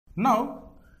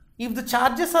Now, if the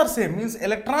charges are same, means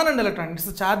electron and electron,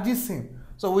 its charge is same.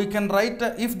 So we can write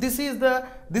if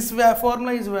this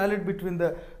formula is valid between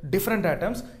the different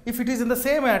atoms. If it is in the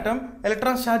same atom,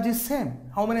 electron's charge is same.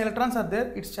 How many electrons are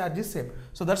there? Its charge is same.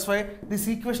 So that's why this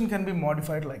equation can be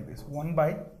modified like this: 1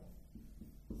 by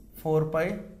 4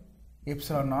 pi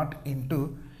epsilon naught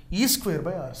into E square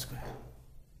by R square.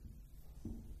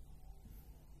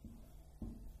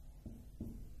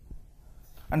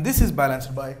 And this is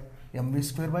balanced by mv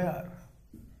square by r.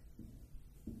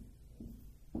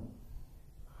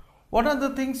 What are the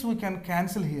things we can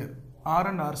cancel here? R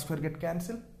and R square get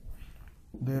cancelled.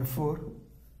 Therefore,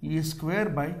 E square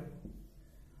by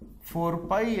 4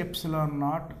 pi epsilon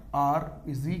naught R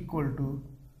is equal to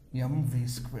mv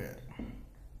square.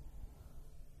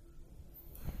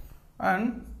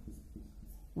 And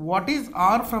what is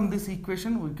R from this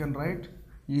equation? We can write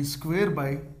E square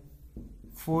by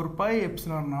 4 pi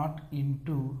epsilon naught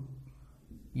into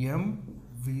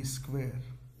mv square.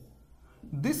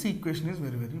 This equation is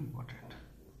very, very important.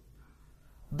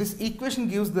 This equation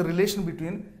gives the relation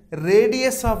between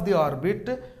radius of the orbit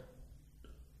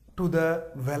to the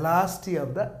velocity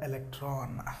of the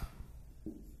electron.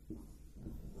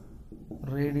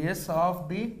 Radius of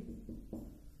the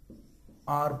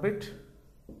orbit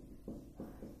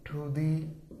to the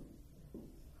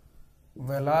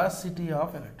velocity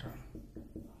of electron.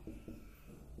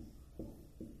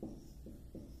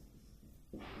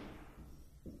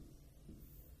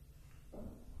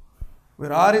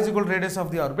 Where r is equal to radius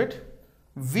of the orbit,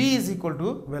 v is equal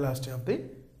to velocity of the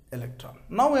electron.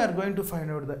 Now we are going to find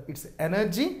out its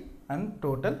energy and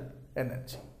total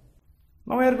energy.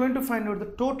 Now we are going to find out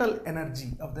the total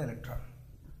energy of the electron.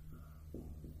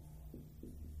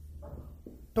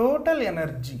 Total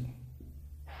energy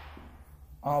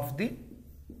of the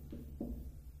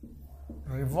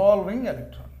revolving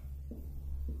electron.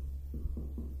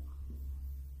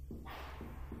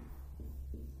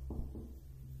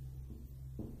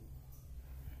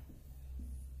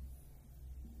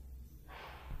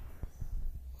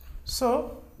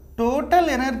 So, total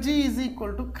energy is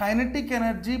equal to kinetic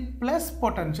energy plus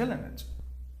potential energy.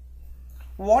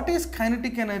 What is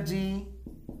kinetic energy?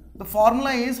 The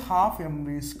formula is half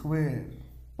mv square.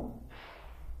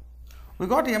 We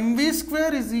got mv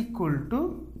square is equal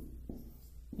to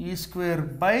E square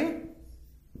by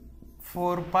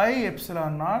 4 pi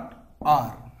epsilon naught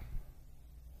r.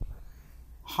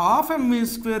 Half mv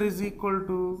square is equal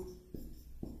to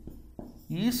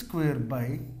E square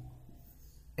by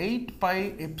 8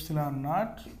 pi epsilon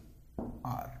naught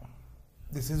r.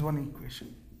 This is one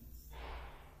equation.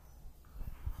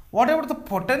 What about the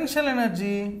potential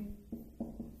energy?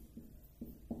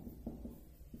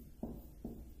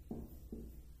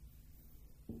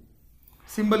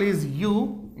 Symbol is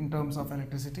U in terms of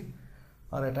electricity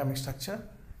or atomic structure.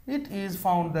 It is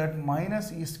found that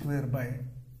minus E square by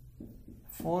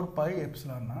 4 pi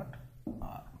epsilon naught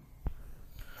r.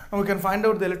 Now we can find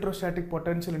out the electrostatic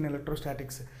potential in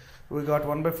electrostatics. We got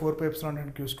 1 by 4 pi epsilon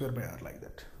and q square by r like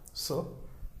that. So,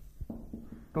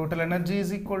 total energy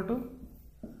is equal to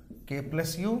k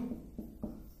plus u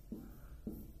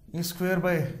E square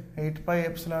by 8 pi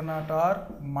epsilon naught r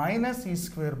minus E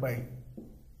square by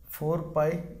 4 pi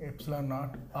epsilon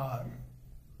naught r.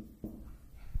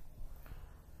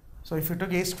 So, if you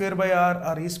took A square by r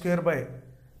or E square by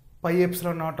pi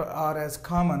epsilon naught r as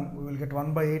common, we will get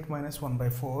 1 by 8 minus 1 by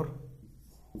 4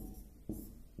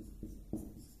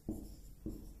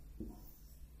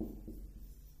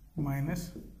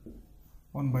 minus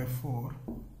 1 by 4.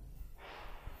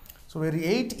 So, where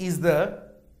 8 is the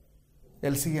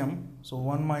LCM, so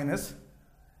 1 minus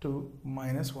 2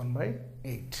 minus 1 by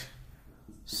 8.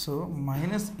 So,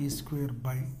 minus E square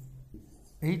by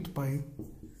 8 pi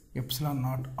epsilon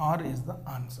naught r is the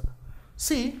answer.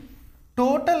 See,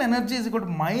 total energy is equal to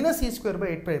minus E square by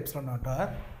 8 pi epsilon naught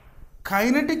r.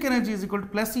 Kinetic energy is equal to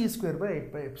plus E square by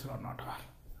 8 pi epsilon naught r.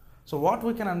 So, what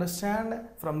we can understand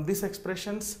from these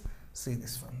expressions, see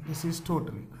this one. This is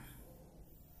total.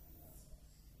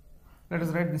 Let us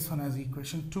write this one as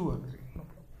equation 2 or 3. No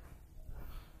problem.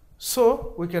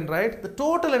 So, we can write the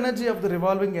total energy of the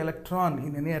revolving electron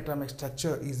in any atomic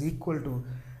structure is equal to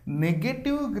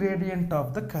negative gradient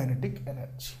of the kinetic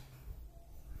energy.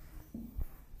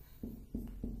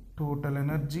 Total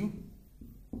energy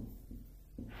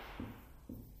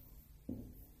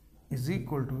is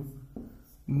equal to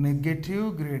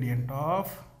negative gradient of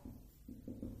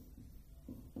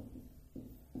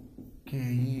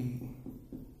Ke.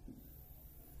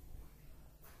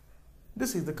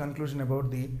 This is the conclusion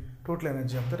about the total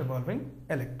energy of the revolving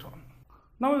electron.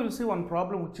 Now we will see one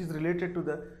problem which is related to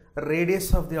the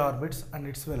radius of the orbits and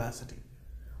its velocity.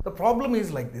 The problem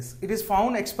is like this. It is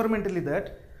found experimentally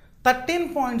that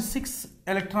 13.6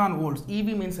 electron volts,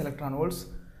 EV means electron volts,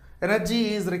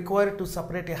 energy is required to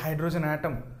separate a hydrogen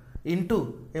atom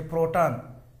into a proton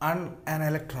and an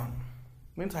electron.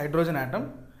 Means hydrogen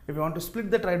atom, if you want to split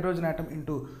that hydrogen atom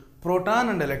into proton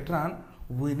and electron,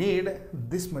 we need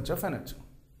this much of energy.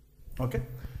 Okay.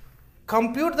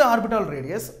 Compute the orbital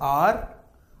radius R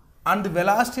and the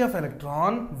velocity of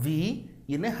electron V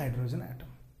in a hydrogen atom.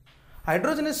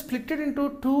 Hydrogen is split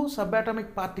into two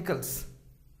subatomic particles.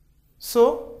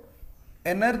 So,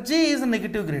 energy is a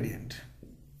negative gradient.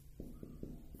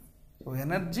 So,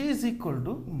 energy is equal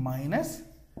to minus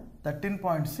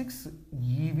 13.6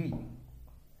 EV.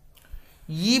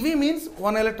 EV means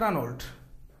 1 electron volt.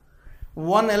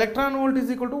 1 electron volt is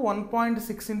equal to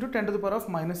 1.6 into 10 to the power of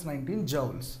minus 19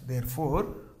 joules.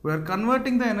 Therefore, we are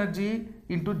converting the energy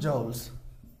into joules.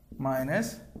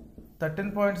 Minus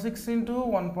 13.6 into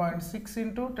 1.6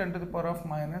 into 10 to the power of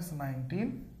minus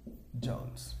 19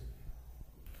 joules.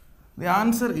 The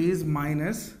answer is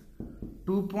minus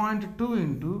 2.2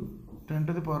 into 10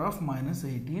 to the power of minus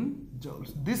 18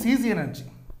 joules. This is energy.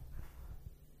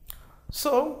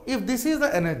 So, if this is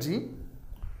the energy,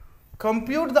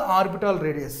 compute the orbital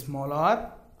radius small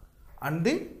r and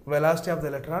the velocity of the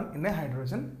electron in a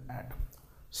hydrogen atom.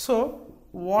 So,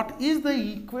 what is the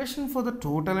equation for the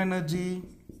total energy?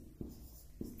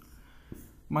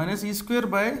 Minus E square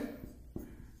by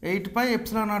 8 pi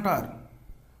epsilon naught r.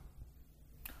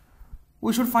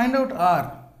 We should find out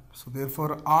r. So,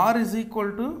 therefore, r is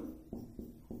equal to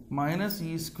minus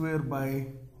E square by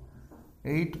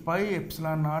 8 pi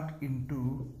epsilon naught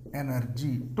into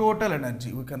energy, total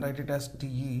energy. We can write it as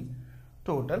TE,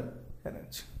 total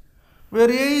energy. Where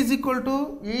A is equal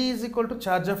to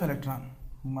charge of electron,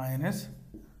 minus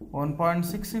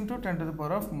 1.6 into 10 to the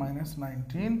power of minus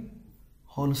 19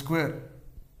 whole square,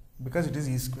 because it is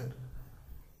E square,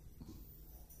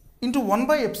 into 1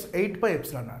 by 8 pi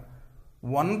epsilon naught.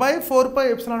 1 by 4 pi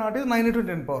epsilon naught is 9 into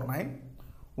 10 power 9.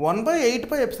 1 by 8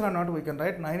 pi epsilon naught we can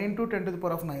write 9 into 10 to the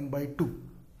power of 9 by 2.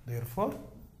 Therefore,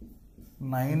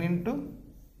 9 into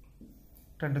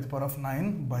 10 to the power of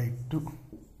 9 by 2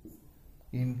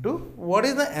 into what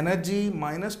is the energy?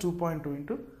 Minus 2.2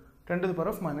 into 10 to the power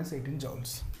of minus 18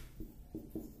 joules.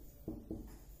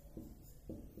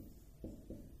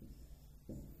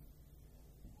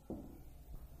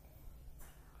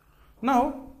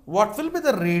 Now, what will be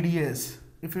the radius?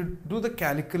 If you do the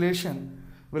calculation,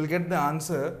 we'll get the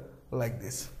answer like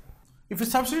this. If you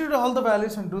substitute all the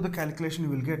values and do the calculation, you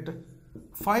will get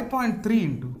 5.3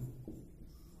 into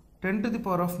 10 to the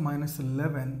power of minus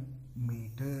 11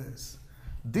 meters.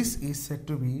 This is said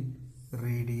to be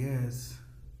radius.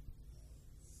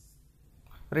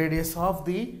 Radius of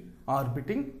the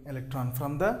orbiting electron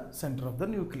from the center of the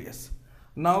nucleus.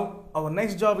 Now, our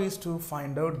next job is to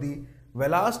find out the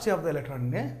velocity of the electron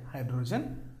in a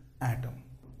hydrogen atom.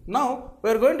 Now, we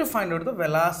are going to find out the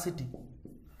velocity.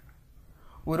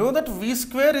 We know that V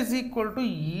square is equal to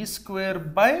E square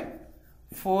by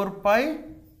 4 pi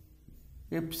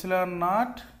epsilon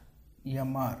naught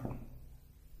mr.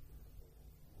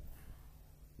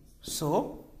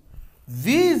 So,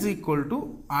 V is equal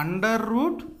to under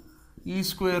root E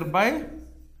square by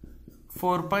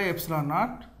 4 pi epsilon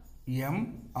naught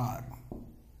mr.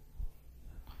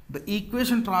 The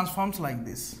equation transforms like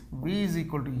this. V is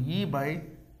equal to E by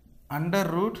under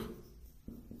root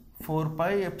 4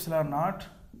 pi epsilon naught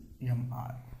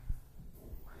mr.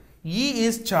 E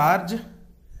is charge,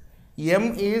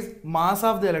 m is mass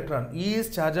of the electron. E is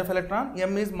charge of electron,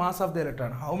 m is mass of the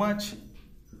electron. How much?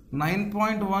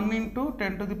 9.1 into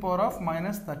 10 to the power of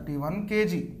minus 31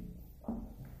 kg.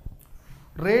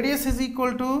 Radius is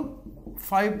equal to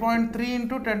 5.3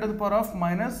 into 10 to the power of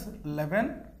minus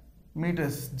 11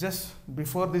 meters. Just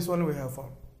before this one we have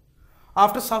found.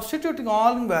 After substituting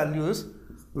all values,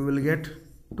 we will get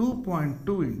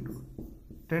 2.2 into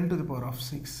 10 to the power of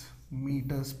 6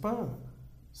 meters per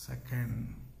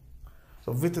second.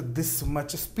 So, with this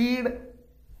much speed,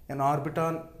 an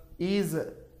electron is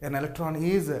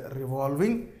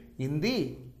revolving in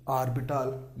the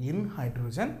orbital in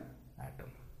hydrogen atom.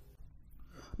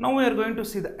 Now, we are going to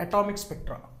see the atomic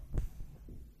spectra.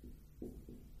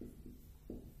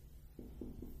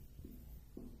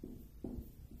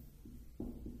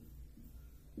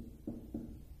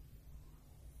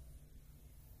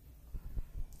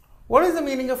 What is the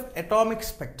meaning of atomic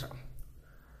spectra?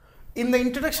 In the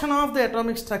introduction of the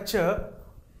atomic structure,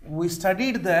 we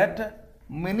studied that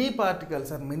many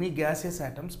particles or many gaseous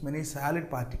atoms, many solid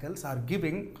particles are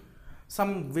giving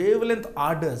some wavelength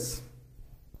orders.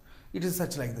 It is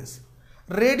such like this.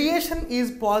 Radiation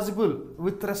is possible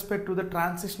with respect to the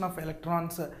transition of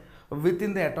electrons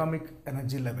within the atomic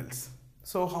energy levels.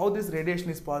 So how this radiation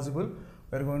is possible,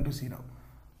 we are going to see now.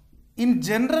 In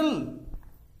general,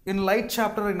 in light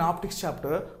chapter, in optics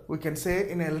chapter, we can say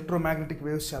in electromagnetic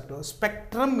waves chapter,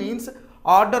 spectrum means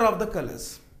order of the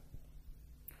colors.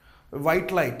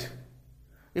 White light.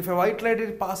 If a white light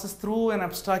it passes through an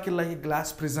obstacle like a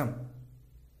glass prism,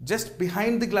 just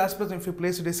behind the glass prism, if you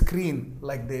place it a screen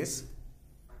like this,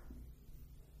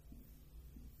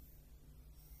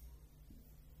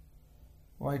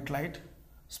 white light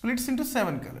splits into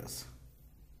 7 colors.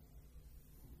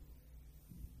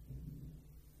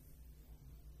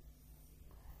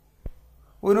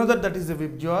 We know that is a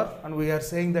VIBGYOR and we are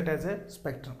saying that as a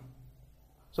spectrum.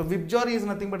 So VIBGYOR is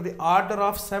nothing but the order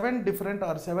of 7 different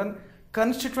or 7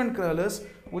 constituent colors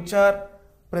which are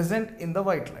present in the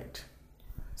white light.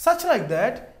 Such like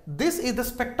that, this is the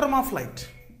spectrum of light.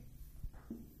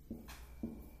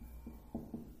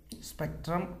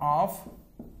 Spectrum of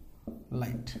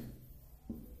light.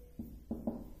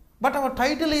 But our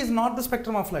title is not the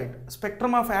spectrum of light,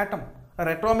 spectrum of atom or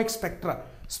atomic spectra.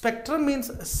 Spectrum means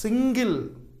a single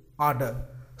order.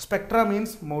 Spectra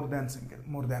means more than single,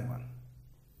 more than one.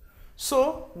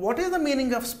 So, what is the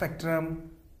meaning of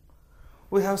spectrum?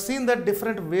 We have seen that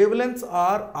different wavelengths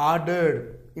are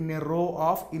ordered in a row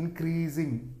of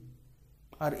increasing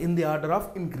or in the order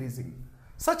of increasing.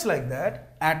 Such like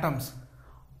that, atoms.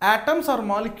 Atoms are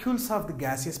molecules of the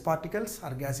gaseous particles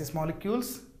or gaseous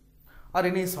molecules or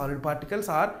any solid particles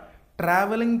are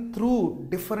traveling through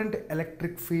different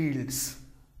electric fields.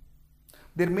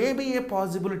 There may be a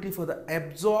possibility for the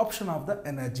absorption of the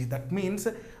energy. That means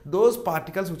those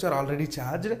particles which are already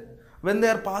charged, when they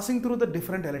are passing through the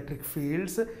different electric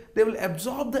fields, they will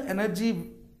absorb the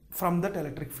energy from that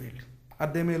electric field, or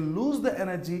they may lose the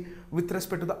energy with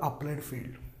respect to the applied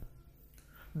field.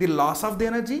 The loss of the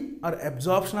energy or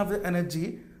absorption of the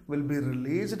energy will be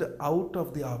released out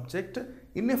of the object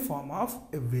in a form of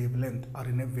a wavelength or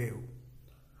in a wave.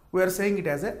 We are saying it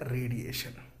as a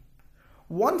radiation.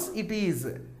 Once it is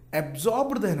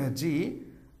absorbed the energy,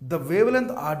 the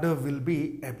wavelength order will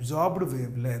be absorbed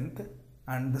wavelength,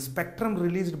 and the spectrum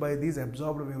released by these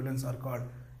absorbed wavelengths are called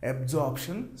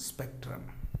absorption spectrum.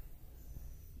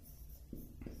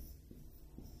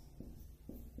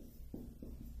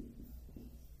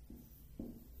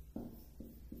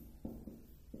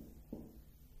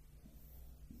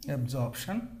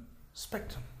 Absorption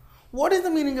spectrum. What is the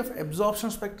meaning of absorption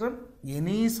spectrum?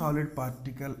 Any solid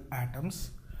particle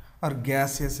atoms or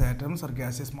gaseous atoms or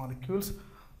gaseous molecules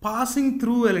passing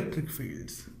through electric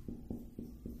fields.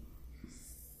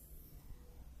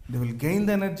 They will gain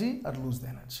the energy or lose the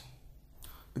energy.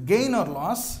 The gain or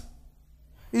loss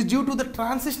is due to the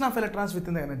transition of electrons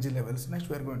within the energy levels. Next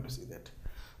we are going to see that.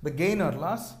 The gain or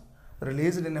loss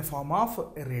released in a form of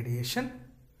a radiation,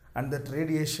 and that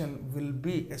radiation will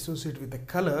be associated with a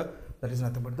color that is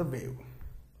nothing but the wave.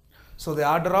 So the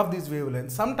order of these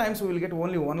wavelengths, sometimes we will get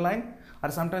only one line or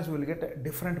sometimes we will get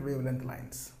different wavelength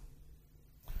lines.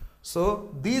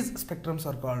 So these spectrums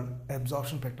are called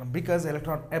absorption spectrum because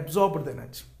electron absorbed the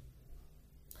energy.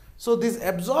 So this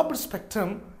absorbed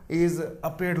spectrum is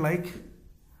appeared like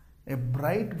a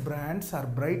bright bands or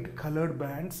bright colored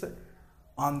bands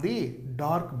on the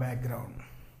dark background.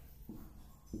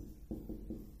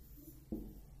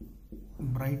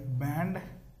 Bright band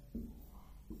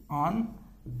on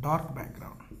dark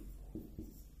background.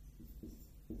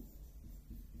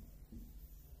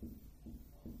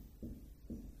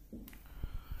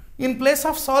 In place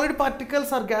of solid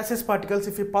particles or gaseous particles,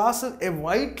 if you pass a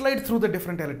white light through the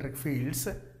different electric fields,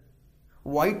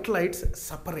 white lights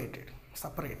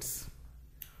separates.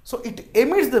 So it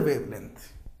emits the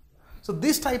wavelength. So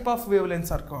this type of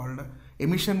wavelengths are called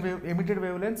emitted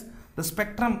wavelengths. The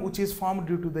spectrum which is formed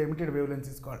due to the emitted wavelengths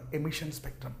is called emission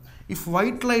spectrum. If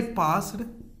white light passed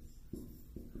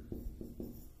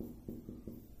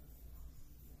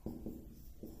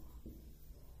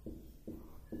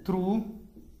through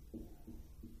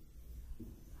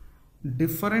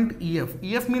different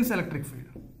EF means electric field,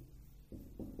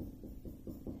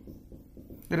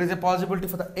 there is a possibility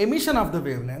for the emission of the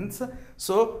wavelengths.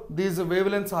 So this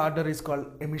wavelengths order is called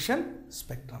emission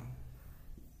spectrum.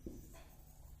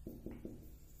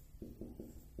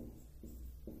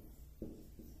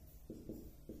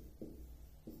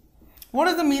 What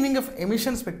is the meaning of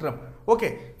emission spectrum?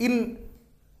 Okay, in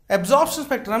absorption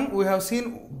spectrum we have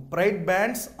seen bright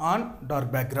bands on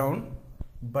dark background,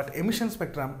 but emission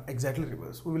spectrum exactly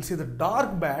reverse. We will see the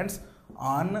dark bands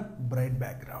on bright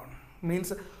background.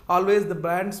 Means always the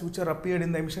bands which are appeared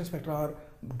in the emission spectrum are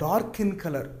dark in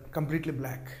color, completely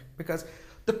black, because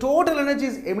the total energy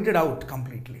is emitted out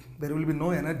completely. There will be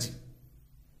no energy.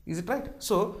 Is it right?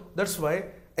 So that's why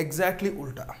exactly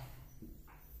ulta.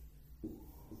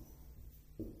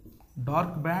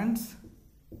 Dark bands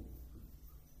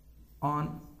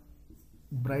on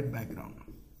bright background.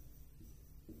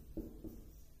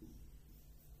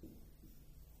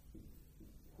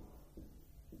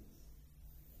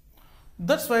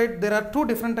 That's why there are two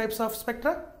different types of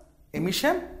spectra: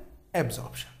 emission,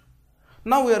 absorption.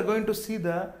 Now we are going to see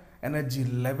the energy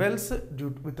levels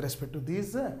with respect to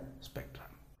these spectra.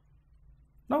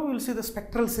 Now we will see the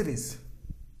spectral series.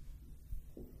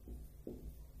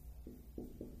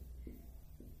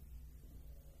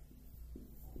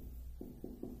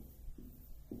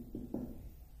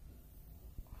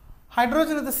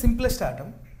 Hydrogen is the simplest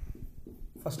atom,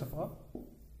 first of all,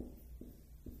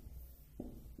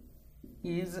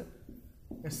 is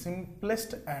a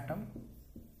simplest atom.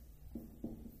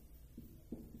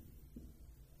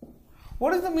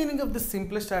 What is the meaning of the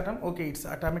simplest atom? Okay, its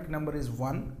atomic number is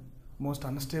 1, most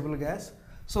unstable gas.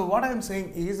 So what I am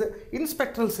saying is, in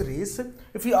spectral series,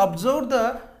 if you observe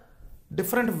the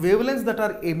different wavelengths that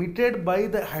are emitted by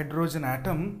the hydrogen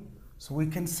atom, so we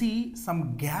can see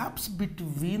some gaps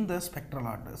between the spectral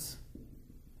orders.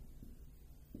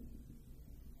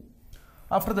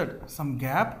 After that, some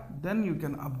gap, then you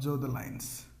can observe the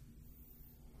lines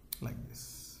like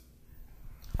this.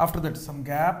 After that, some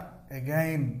gap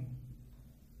again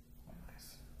like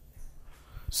this.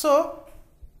 So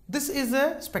this is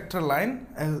a spectral line,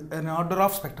 an order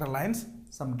of spectral lines.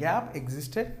 Some gap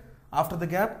existed. After the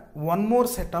gap, one more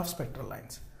set of spectral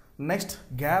lines. Next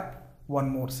gap, one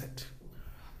more set.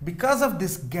 Because of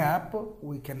this gap,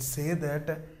 we can say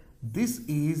that this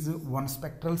is one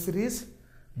spectral series,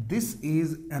 this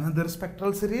is another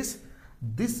spectral series,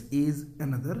 this is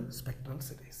another spectral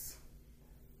series.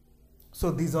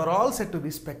 So these are all said to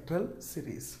be spectral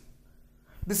series.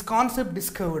 This concept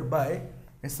discovered by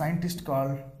a scientist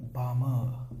called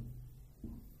Balmer.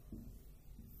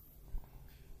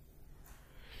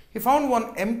 He found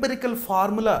one empirical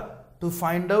formula to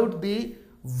find out the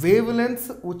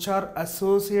wavelengths which are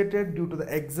associated due to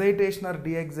the excitation or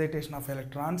de-excitation of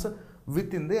electrons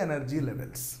within the energy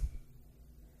levels.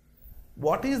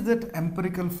 What is that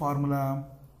empirical formula?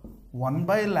 1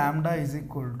 by lambda is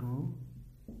equal to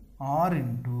R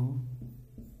into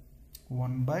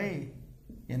 1 by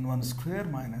N1 square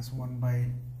minus 1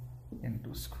 by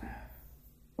N2 square.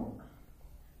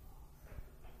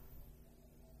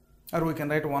 Or we can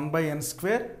write 1 by N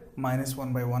square minus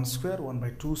 1 by 1 square, 1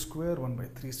 by 2 square, 1 by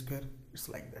 3 square. It's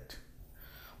like that.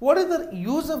 What is the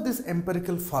use of this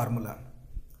empirical formula?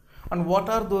 And what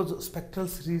are those spectral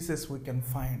series we can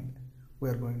find? We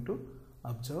are going to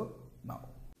observe now.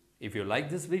 If you like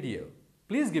this video,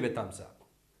 please give a thumbs up.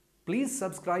 Please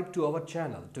subscribe to our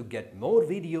channel to get more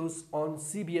videos on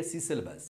CBSE syllabus.